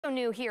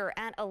New here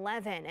at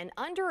 11, an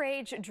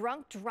underage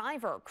drunk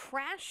driver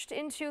crashed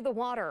into the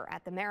water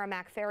at the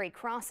Merrimack Ferry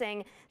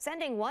crossing,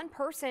 sending one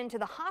person to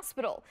the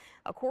hospital.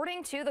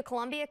 According to the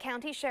Columbia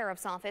County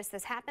Sheriff's Office,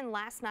 this happened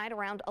last night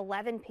around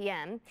 11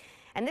 p.m.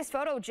 And this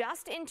photo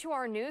just into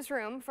our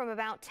newsroom from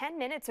about 10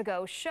 minutes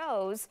ago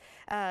shows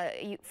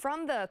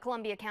from the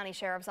Columbia County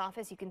Sheriff's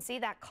Office, you can see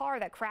that car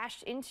that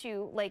crashed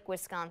into Lake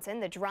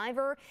Wisconsin. The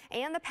driver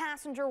and the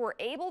passenger were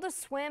able to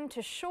swim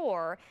to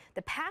shore.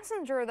 The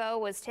passenger, though,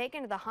 was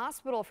taken to the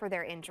hospital for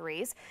their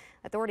injuries.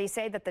 Authorities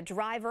say that the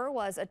driver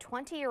was a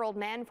 20-year-old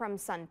man from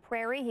Sun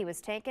Prairie. He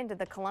was taken to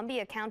the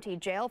Columbia County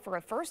Jail for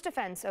a first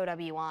offense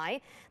OWI.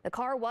 The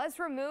car was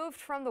removed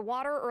from the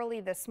water early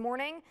this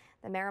morning.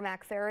 The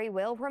Merrimack Ferry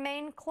will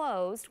remain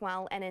closed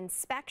while an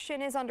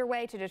inspection is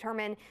underway to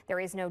determine there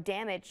is no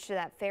damage to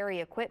that ferry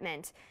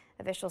equipment.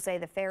 Officials say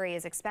the ferry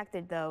is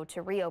expected, though,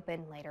 to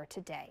reopen later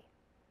today.